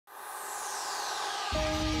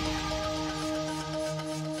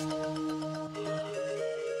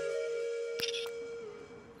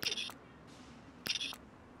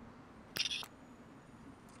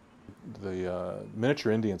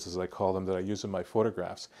miniature Indians, as I call them, that I use in my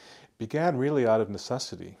photographs, began really out of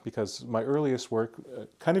necessity, because my earliest work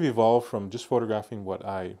kind of evolved from just photographing what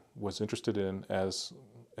I was interested in as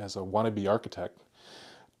a wannabe architect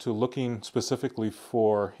to looking specifically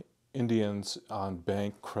for Indians on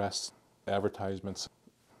bank crests, advertisements,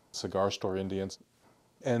 cigar store Indians.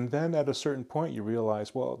 And then at a certain point you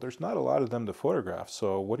realize, well, there's not a lot of them to photograph,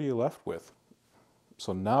 so what are you left with?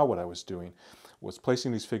 So now what I was doing was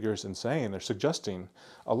placing these figures and saying, they're suggesting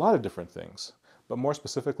a lot of different things, but more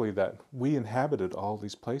specifically that we inhabited all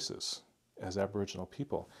these places as Aboriginal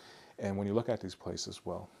people. And when you look at these places,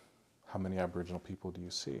 well, how many Aboriginal people do you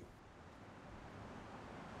see?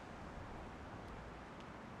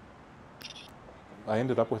 I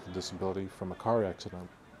ended up with a disability from a car accident.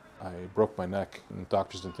 I broke my neck, and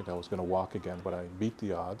doctors didn't think I was going to walk again, but I beat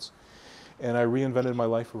the odds, and I reinvented my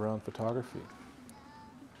life around photography.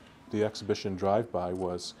 The exhibition Drive-By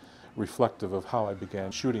was reflective of how I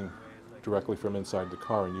began shooting directly from inside the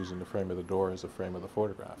car and using the frame of the door as a frame of the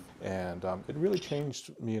photograph. And it really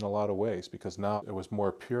changed me in a lot of ways, because now it was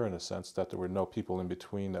more pure in a sense that there were no people in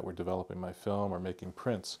between that were developing my film or making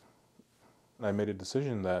prints. I made a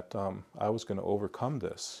decision that I was going to overcome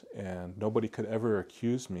this, and nobody could ever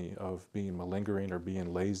accuse me of being malingering or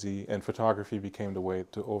being lazy, and photography became the way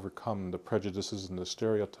to overcome the prejudices and the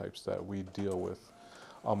stereotypes that we deal with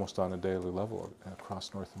almost on a daily level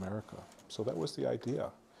across North America. So that was the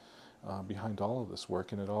idea behind all of this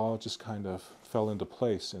work, and it all just kind of fell into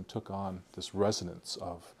place and took on this resonance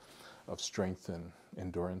of strength and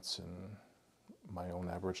endurance and my own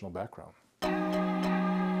Aboriginal background.